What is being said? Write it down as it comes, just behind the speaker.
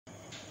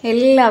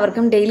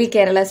എല്ലാവർക്കും ഡെയിലി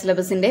കേരള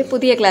സിലബസിന്റെ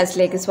പുതിയ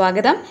ക്ലാസ്സിലേക്ക്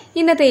സ്വാഗതം.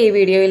 ഇന്നത്തെ ഈ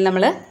വീഡിയോയിൽ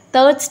നമ്മൾ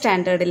 3rd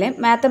സ്റ്റാൻഡേർഡിലെ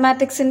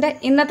മാത്തമാറ്റിക്സിന്റെ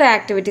ഇന്നത്തെ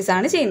ആക്ടിവിറ്റീസ്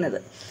ആണ് ചെയ്യുന്നത്.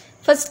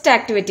 ഫസ്റ്റ്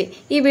ആക്ടിവിറ്റി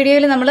ഈ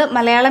വീഡിയോയിൽ നമ്മൾ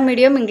മലയാളം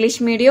മീഡിയം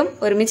ഇംഗ്ലീഷ് മീഡിയം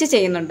ഒരുമിച്ച്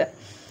ചെയ്യുന്നുണ്ട്.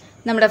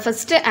 നമ്മുടെ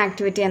ഫസ്റ്റ്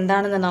ആക്ടിവിറ്റി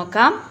എന്താണെന്ന്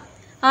നോക്കാം.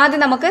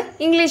 ആദ്യം നമുക്ക്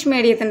ഇംഗ്ലീഷ്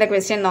മീഡിയത്തിന്റെ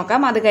ക്വസ്റ്റ്യൻ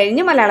നോക്കാം, അത്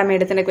കഴിഞ്ഞ് മലയാളം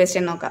മീഡിയത്തിന്റെ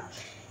ക്വസ്റ്റ്യൻ നോക്കാം.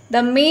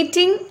 The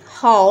meeting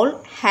hall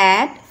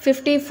had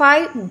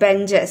 55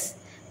 benches,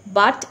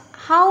 but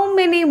how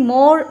many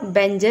more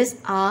benches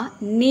are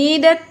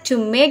needed to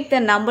make the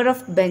number of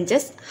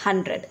benches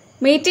 100?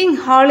 Meeting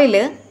ഹാളിൽ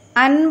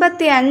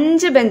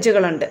 55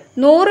 ബെഞ്ചുകളുണ്ട്.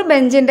 100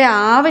 ബെഞ്ചിന്റെ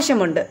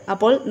ആവശ്യമുണ്ട്.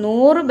 അപ്പോൾ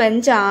 100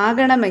 ബെഞ്ച്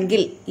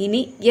ആകണമെങ്കിൽ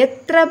ഇനി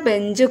എത്ര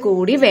ബെഞ്ച്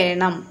കൂടി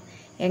വേണം?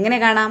 എങ്ങനെ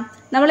കാണാം?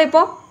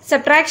 നമ്മളിപ്പോ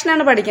സബ്ട്രാക്ഷൻ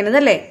ആണ് പഠിക്കുന്നത്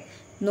അല്ലേ?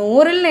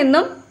 100ൽ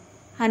നിന്നും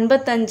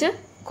 55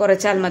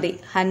 കുറച്ചാൽ മതി.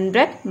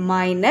 100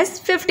 മൈനസ്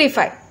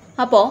 55.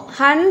 അപ്പോ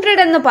 100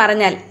 എന്ന്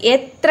പറഞ്ഞാൽ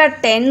എത്ര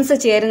ടെൻസ്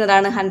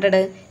ചേരുന്നതാണ് 100?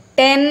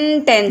 10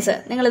 ടെൻസ്.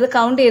 നിങ്ങൾ ഇത്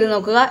കൗണ്ട് ചെയ്ത്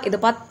നോക്കുക. ഇത്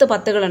 10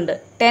 പത്തുകളുണ്ട്.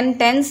 10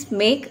 ടെൻസ്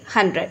മേക്ക്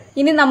 100.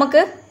 ഇനി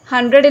നമുക്ക്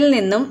 100ൽ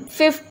നിന്നും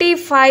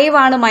 55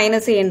 ആണ്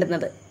മൈനസ്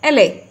ചെയ്യേണ്ടുന്നത്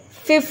അല്ലേ?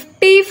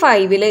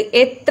 55ല്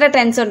എത്ര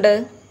ടെൻസ് ഉണ്ട്?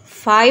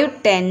 5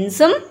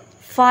 ടെൻസും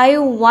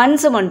 5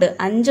 വൺസും ഉണ്ട്.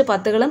 5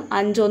 പത്തുകളും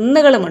 5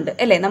 ഒന്നുകളും ഉണ്ട്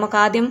അല്ലേ?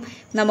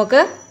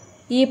 നമുക്ക്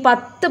ഈ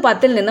 10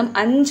 10ൽ നിന്നും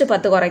 5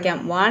 10 കുറയ്ക്കാം.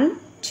 1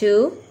 2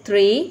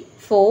 3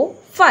 4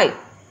 5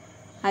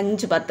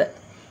 5 10.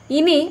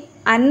 ഇനി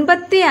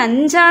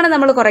 55 ആണ്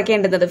നമ്മൾ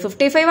കുറയ്ക്കേണ്ടുന്നത്.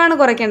 55 ആണ്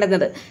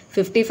കുറയ്ക്കേണ്ടുന്നത്.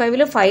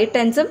 55ല് 5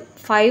 ടെൻസും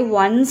 5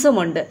 വൺസും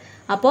ഉണ്ട്.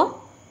 അപ്പോൾ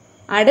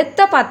അടുത്ത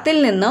 10ൽ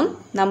നിന്നും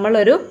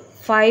നമ്മളൊരു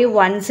 5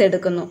 വൺസ്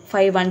എടുക്കുന്നു.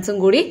 5 വൺസും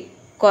കൂടി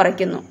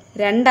കുറയ്ക്കുന്നു.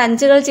 2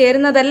 അഞ്ചുകൾ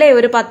ചേരുന്നതല്ലേ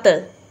ഒരു 10?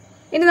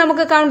 ഇനി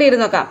നമുക്ക് കൗണ്ട് ചെയ്ത്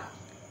നോക്കാം.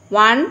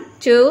 1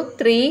 2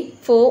 3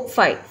 4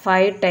 5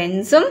 5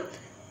 ടെൻസും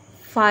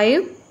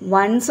 5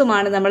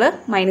 വൺസുമാണ് നമ്മൾ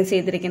മൈനസ്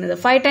ചെയ്തിരിക്കുന്നത്.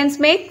 5 ടെൻസ്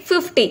മേക്ക്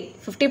 50.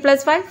 50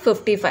 പ്ലസ് 5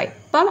 55.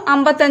 അപ്പം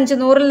 55.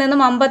 100ൽ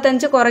നിന്നും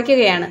 55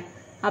 കുറയ്ക്കുകയാണ്.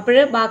 അപ്പോൾ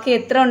ബാക്കി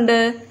എത്ര ഉണ്ട്?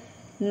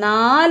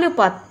 4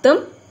 10ഉം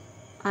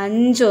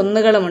 5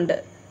 ഒന്നുകളുമുണ്ട്.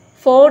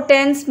 4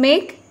 ടെൻസ്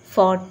മേക്ക്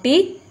 40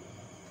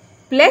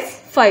 പ്ലസ്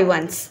 5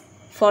 വൺസ്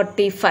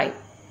 45.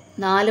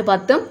 4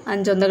 10ഉം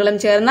 5 ഒന്നുകളും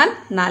ചേർന്നാൽ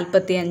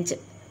 45.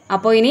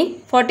 അപ്പോൾ ഇനി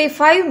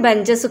 45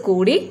 ബെഞ്ചസ്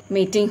കൂടി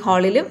മീറ്റിംഗ്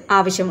ഹാളിൽ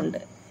ആവശ്യമുണ്ട്.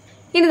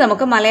 ഇനി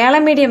നമുക്ക്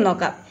മലയാളം മീഡിയം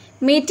നോക്കാം.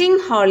 മീറ്റിംഗ്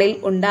ഹാളിൽ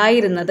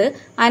ഉണ്ടായിരുന്നത്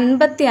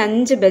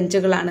 55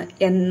 ബെഞ്ചുകളാണ്.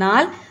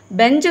 എന്നാൽ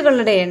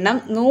ബെഞ്ചുകളുടെ എണ്ണം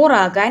 100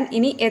 ആകാൻ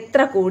ഇനി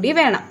എത്ര കൂടി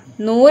വേണം?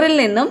 100ൽ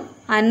നിന്നും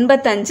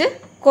 55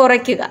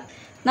 കുറയ്ക്കുക.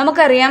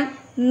 നമുക്കറിയാം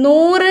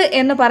 100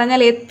 എന്ന്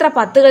പറഞ്ഞാൽ എത്ര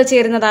പത്തുകൾ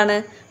ചേരുന്നതാണ്?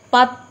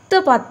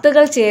 10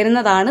 പത്തുകൾ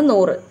ചേരുന്നതാണ്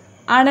 100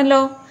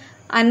 ആണല്ലോ.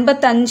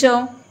 55ഓ?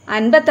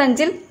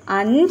 55ൽ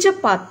 5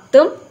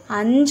 10ഉം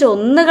 5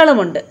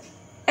 ഒന്നുകളുമുണ്ട്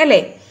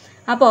അല്ലേ?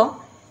 അപ്പോ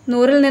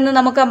 100ൽ നിന്ന്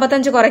നമുക്ക്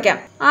 55 കുറയ്ക്കാം.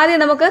 ആദ്യം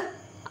നമുക്ക്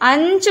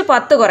 5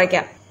 10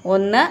 കുറയ്ക്കാം.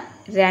 1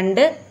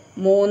 2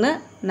 3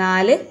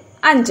 4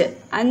 5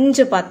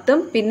 5 10ഉം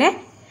പിന്നെ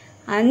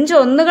 5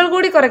 ഒന്നുകൾ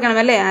കൂടി കുറയ്ക്കണം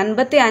അല്ലേ?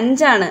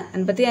 55 ആണ്.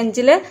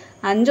 55ല്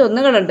 5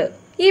 ഒന്നുകളുണ്ട്.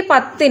 ഈ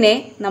 10നെ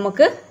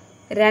നമുക്ക്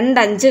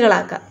 2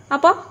 അഞ്ചുകളാക്കാം.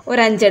 അപ്പൊ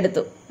ഒരു 5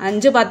 എടുത്തു.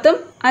 5 10ഉം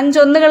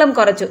 5 ഒന്നുകളും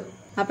കുറച്ചു.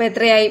 അപ്പൊ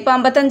എത്രയായി? ഇപ്പൊ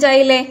 55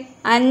 ആയില്ലേ?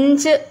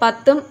 5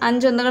 10ഉം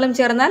 5 ഒന്നുകളും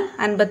ചേർന്നാൽ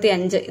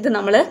 55. ഇത്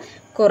നമ്മള്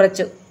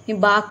കുറച്ചു. ഈ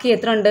ബാക്കി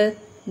എത്ര ഉണ്ട്?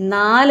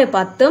 4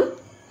 10ഉം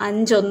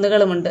 5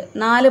 ഒന്നുകളുമുണ്ട്.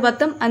 4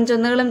 10ഉം 5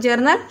 ഒന്നുകളും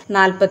ചേർന്നാൽ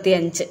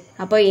 45.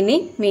 അപ്പൊ ഇനി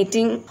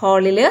മീറ്റിംഗ്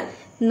ഹാളില്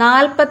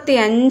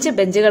 45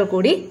 ബെഞ്ചുകൾ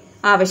കൂടി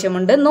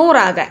ആവശ്യമുണ്ട്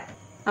 100 ആകാൻ.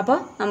 അപ്പൊ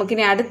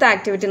നമുക്കിനി അടുത്ത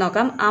ആക്ടിവിറ്റി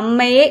നോക്കാം.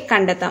 അമ്മയെ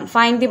കണ്ടെത്താം.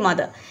 Find the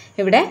mother.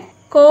 ഇവിടെ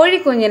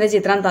കോഴിക്കുഞ്ഞിന്റെ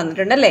ചിത്രം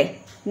തന്നിട്ടുണ്ടല്ലേ?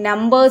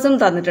 നമ്പേഴ്സും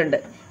തന്നിട്ടുണ്ട്.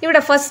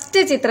 ഇവിടെ ഫസ്റ്റ്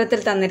ചിത്രത്തിൽ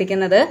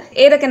തന്നിരിക്കുന്നത്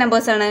ഏതൊക്കെ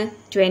നമ്പേഴ്സ് ആണ്?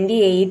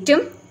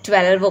 28ഉം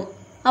 12ഉം.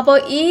 അപ്പോൾ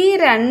ഈ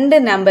 2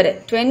 നമ്പർ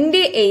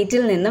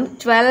 28ൽ നിന്നും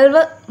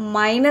 12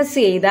 മൈനസ്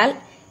ചെയ്താൽ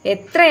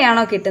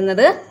എത്രയാണോ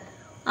കിട്ടുന്നത്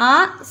ആ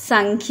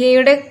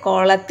സംഖ്യയുടെ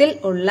കോളത്തിൽ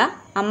ഉള്ള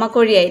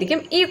അമ്മക്കോഴിയായിരിക്കും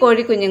ഈ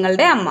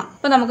കോഴിക്കുഞ്ഞുങ്ങളുടെ അമ്മ.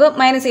 അപ്പൊ നമുക്ക്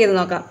മൈനസ് ചെയ്ത്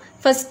നോക്കാം.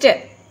 First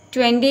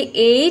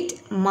 28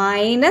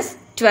 minus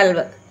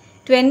 12.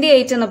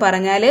 28 എന്ന്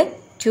പറഞ്ഞാൽ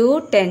 2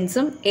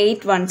 ടെൻസും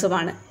 8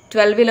 വൺസുമാണ്.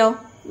 12ലോ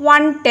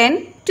 1 10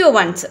 2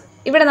 വൺസ്.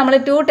 ഇവിടെ നമ്മൾ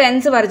 2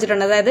 ടെൻസ്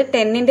വരച്ചിട്ടുണ്ട്. അതായത്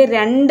 10ന്റെ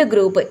 2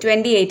 ഗ്രൂപ്പ്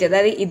 28.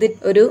 അതായത് ഇത്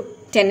ഒരു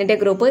 10ന്റെ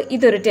ഗ്രൂപ്പ്,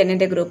 ഇതൊരു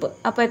 10ന്റെ ഗ്രൂപ്പ്.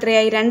 അപ്പൊ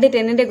എത്രയായി? 2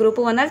 10ന്റെ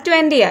ഗ്രൂപ്പ് വന്നാൽ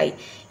 20 ആയി.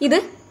 ഇത്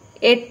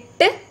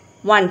 8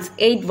 വൺസ്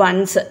 8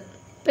 വൺസ്.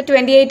 ഇപ്പൊ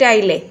 28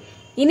 ആയില്ലേ?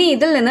 ഇനി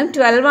ഇതിൽ നിന്നും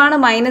 12 ആണ്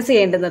മൈനസ്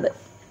ചെയ്യേണ്ടുന്നത്.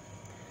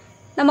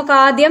 നമുക്ക്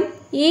ആദ്യം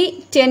ഈ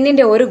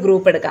 10ന്റെ ഒരു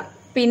ഗ്രൂപ്പ് എടുക്കാം.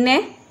 പിന്നെ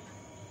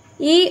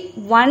ഈ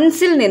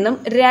വൺസിൽ നിന്നും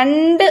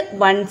 2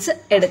 വൺസ്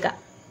എടുക്കാം.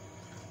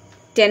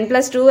 10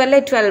 പ്ലസ് 2 അല്ലേ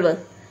 12.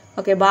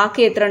 ഓക്കെ,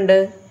 ബാക്കി എത്ര ഉണ്ട്?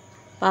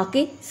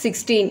 ബാക്കി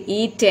 16. ഈ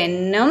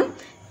 10ഉം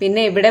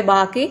പിന്നെ ഇവിടെ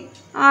ബാക്കി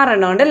 6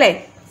 എണ്ണം ഉണ്ടല്ലേ?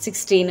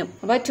 16ഉം.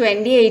 അപ്പൊ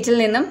 28ൽ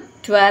നിന്നും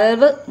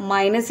 12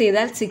 മൈനസ്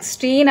ചെയ്താൽ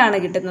 16 ആണ്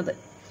കിട്ടുന്നത്.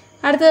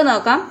 അടുത്തത്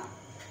നോക്കാം.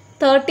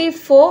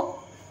 34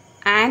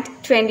 ആൻഡ്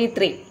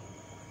 23.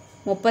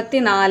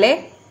 34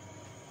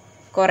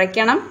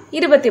 കുറയ്ക്കണം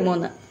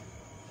 23.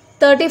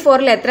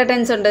 34ൽ എത്ര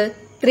ടെൻസ് ഉണ്ട്?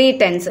 3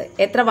 tens.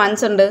 എത്ര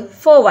വൺസ് ഉണ്ട്?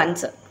 4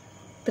 വൺസ്.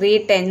 3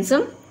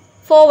 tensഉം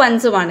 4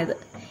 വൺസുമാണിത്.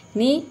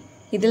 ഇനി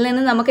ഇതിൽ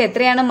നിന്ന് നമുക്ക്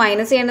എത്രയാണ്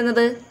മൈനസ്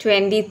ചെയ്യേണ്ടുന്നത്?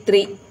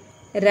 23.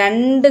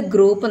 രണ്ട്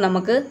ഗ്രൂപ്പ്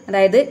നമുക്ക്,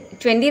 അതായത്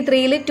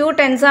 23ൽ 2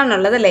 tens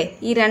ആണുള്ളത് അല്ലേ?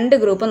 ഈ രണ്ട്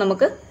ഗ്രൂപ്പ്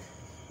നമുക്ക്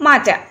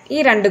മാറ്റാം. ഈ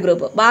രണ്ട്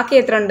ഗ്രൂപ്പ് ബാക്കി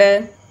എത്ര ഉണ്ട്?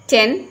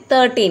 10,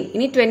 13.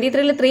 ഇനി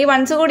 23ൽ 3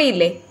 വൺസ് കൂടി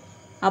ഇല്ലേ?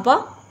 അപ്പോൾ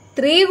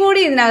 3 കൂടി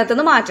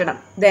ഇതിനകത്തുനിന്ന് മാറ്റണം.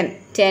 ദെൻ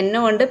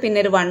 10 ഉണ്ട്, പിന്നെ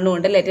ഒരു 1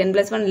 ഉണ്ട് അല്ലേ? 10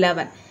 + 1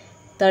 11.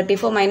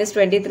 34 -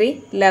 23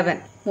 11.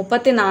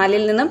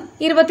 34ൽ നിന്നും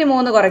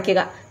 23 കുറയ്ക്കുക.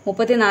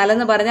 34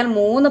 എന്ന് പറഞ്ഞാൽ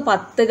 3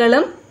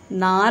 10കളും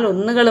 4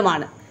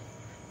 ഒന്നുകളുമാണ്.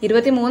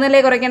 23 അല്ലേ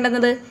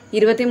കുറയ്ക്കേണ്ടത്?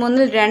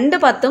 23ൽ 2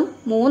 10ഉം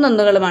 3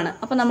 ഒന്നുകളുമാണ്.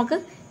 അപ്പൊ നമുക്ക്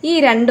ഈ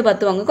 2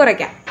 10ഉം അങ്ങ്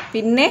കുറയ്ക്കാം.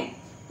 പിന്നെ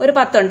ഒരു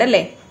 10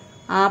 ഉണ്ടല്ലേ?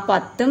 ആ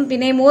 10ഉം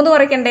പിന്നെ ഈ 3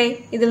 കുറയ്ക്കണ്ടേ?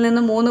 ഇതിൽ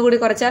നിന്ന് 3 കൂടി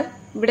കുറച്ചാൽ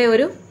ഇവിടെ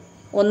ഒരു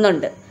 1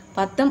 ഉണ്ട്.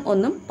 10ഉം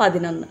 1ഉം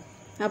 11.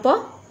 അപ്പോൾ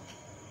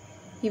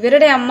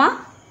ഇവരുടെ അമ്മ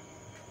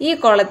ഈ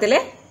കോളത്തിലെ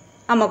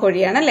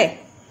അമ്മക്കൊഴിയാണല്ലേ?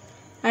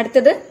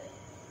 അടുത്തത്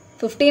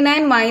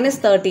 59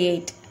 -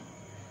 38.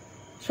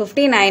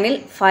 59ൽ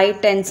 5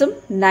 tensഉം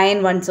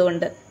 9 വൺസും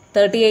ഉണ്ട്.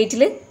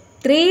 38ൽ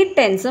 3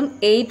 tensഉം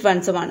 8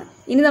 വൺസുമാണ്.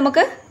 ഇനി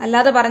നമുക്ക്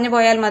അല്ലാതെ പറഞ്ഞു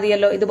പോയാൽ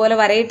മതിയല്ലോ, ഇതുപോലെ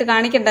വരയിട്ട്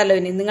കാണിക്കണ്ടല്ലോ.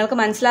 ഇനി നിങ്ങൾക്ക്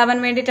മനസ്സിലാവാൻ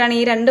വേണ്ടിയിട്ടാണ്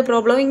ഈ രണ്ട്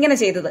പ്രോബ്ലവും ഇങ്ങനെ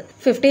ചെയ്തത്.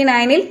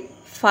 59ൽ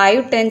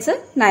 5 tens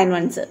 9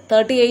 വൺസ്,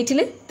 38ൽ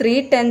 3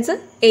 tens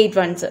 8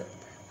 വൺസ്.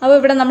 അപ്പോൾ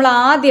ഇവിടെ നമ്മൾ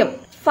ആദ്യം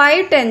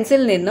 5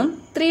 tensൽ നിന്നും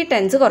 3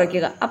 tens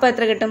കുറയ്ക്കുക. അപ്പോൾ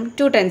എത്ര കിട്ടും?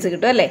 2 tens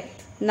കിട്ടും അല്ലേ?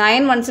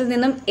 9 വൺസിൽ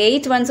നിന്നും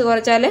 8 വൺസ്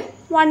കുറച്ചാൽ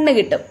 1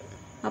 കിട്ടും.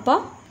 അപ്പോൾ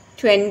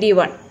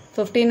 21.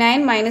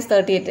 59 -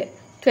 38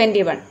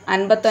 21.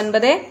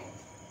 59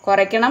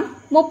 കുറയ്ക്കണം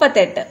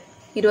 38,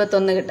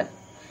 21 കിട്ടും.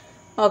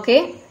 ഓക്കെ.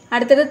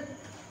 അടുത്തത്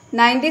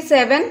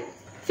 97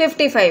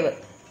 55.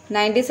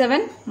 97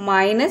 -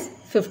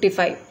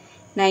 55.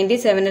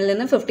 97ൽ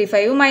നിന്ന്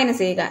 55 മൈനസ്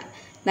ചെയ്യുക.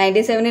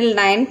 97ൽ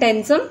 9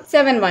 tensഉം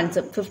 7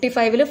 വൺസും,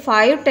 55ൽ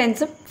 5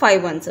 tensഉം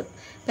 5 വൺസും.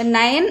 അപ്പം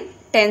 9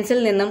 tensൽ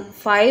നിന്നും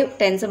 5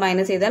 tens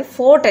മൈനസ് ചെയ്താൽ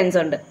 4 tens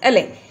ഉണ്ട്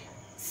അല്ലേ?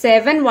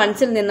 7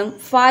 വൺസിൽ നിന്നും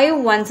 5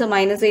 വൺസ്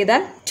മൈനസ്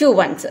ചെയ്താൽ 2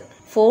 വൺസ്.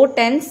 4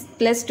 tens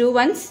 + 2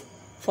 once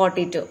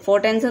 42. 4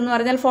 tens എന്ന്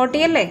പറഞ്ഞാൽ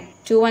 40 അല്ലേ?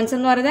 2 വൺസ്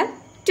എന്ന് പറഞ്ഞാൽ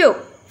 2,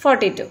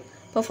 42.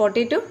 അപ്പോൾ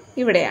 42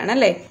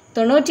 ഇവിടെയാണല്ലേ?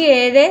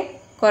 97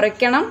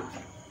 കുറയ്ക്കണം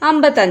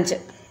 55.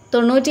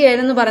 97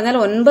 എന്ന് പറഞ്ഞാൽ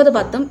 9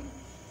 10ഉം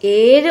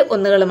 7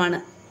 ഒന്നുകളുമാണ്.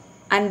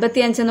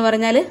 55 എന്ന്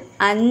പറഞ്ഞാൽ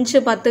 5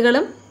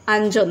 10കളും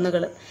 5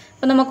 ഒന്നുകളും.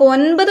 അപ്പൊ നമുക്ക്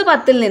 9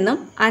 10ൽ നിന്നും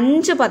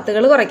 5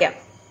 10കൾ കുറയ്ക്കാം.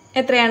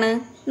 എത്രയാണ്?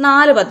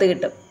 4 10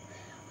 കിട്ടും.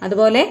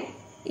 അതുപോലെ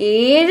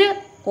 7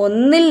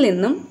 1ൽ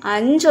നിന്നും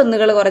 5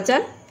 ഒന്നുകൾ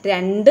കുറച്ചാൽ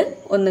 2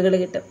 ഒന്നുകൾ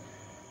കിട്ടും.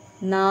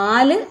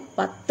 4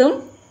 10ഉം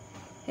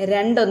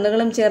 2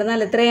 ഒന്നുകളും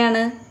ചേർന്നാൽ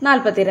എത്രയാണ്?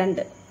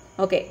 42.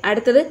 ഓക്കെ.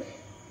 അടുത്തത്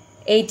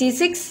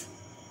 86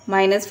 -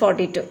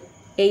 42.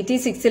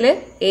 86ൽ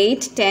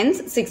 8 tens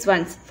 6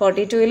 വൺസ്,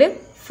 42ൽ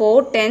 4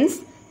 tens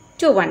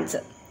 2 വൺസ്.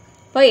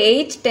 അപ്പോൾ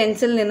 8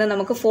 tensൽ നിന്ന്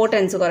നമുക്ക് 4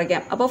 tens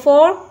കുറയ്ക്കാം. അപ്പോൾ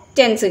 4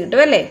 tens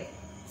കിട്ടും അല്ലേ?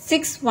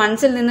 6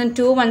 വൺസിൽ നിന്നും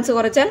 2 വൺസ്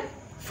കുറച്ചാൽ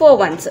 4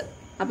 വൺസ്.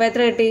 അപ്പോൾ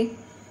എത്ര കിട്ടി?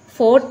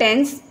 4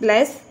 tens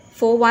 +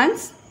 4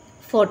 വൺസ്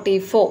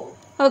 44.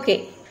 ഓക്കെ.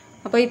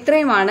 അപ്പോൾ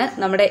ഇത്രയുമാണ്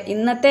നമ്മുടെ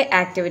ഇന്നത്തെ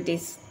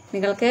ആക്ടിവിറ്റീസ്.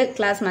 നിങ്ങൾക്ക്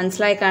ക്ലാസ്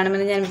മനസ്സിലായി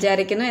കാണുമെന്ന് ഞാൻ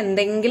വിചാരിക്കുന്നു.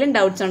 എന്തെങ്കിലും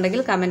ഡൗട്ട്സ്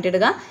ഉണ്ടെങ്കിൽ കമന്റ്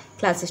ഇടുക.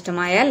 ക്ലാസ്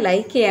ഇഷ്ടമായാൽ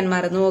ലൈക്ക് ചെയ്യാൻ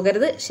മറന്നു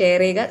പോകരുത്.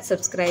 ഷെയർ ചെയ്യുക,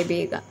 സബ്സ്ക്രൈബ്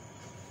ചെയ്യുക.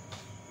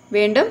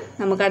 വീണ്ടും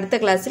നമുക്ക് അടുത്ത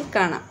ക്ലാസ്സിൽ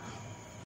കാണാം.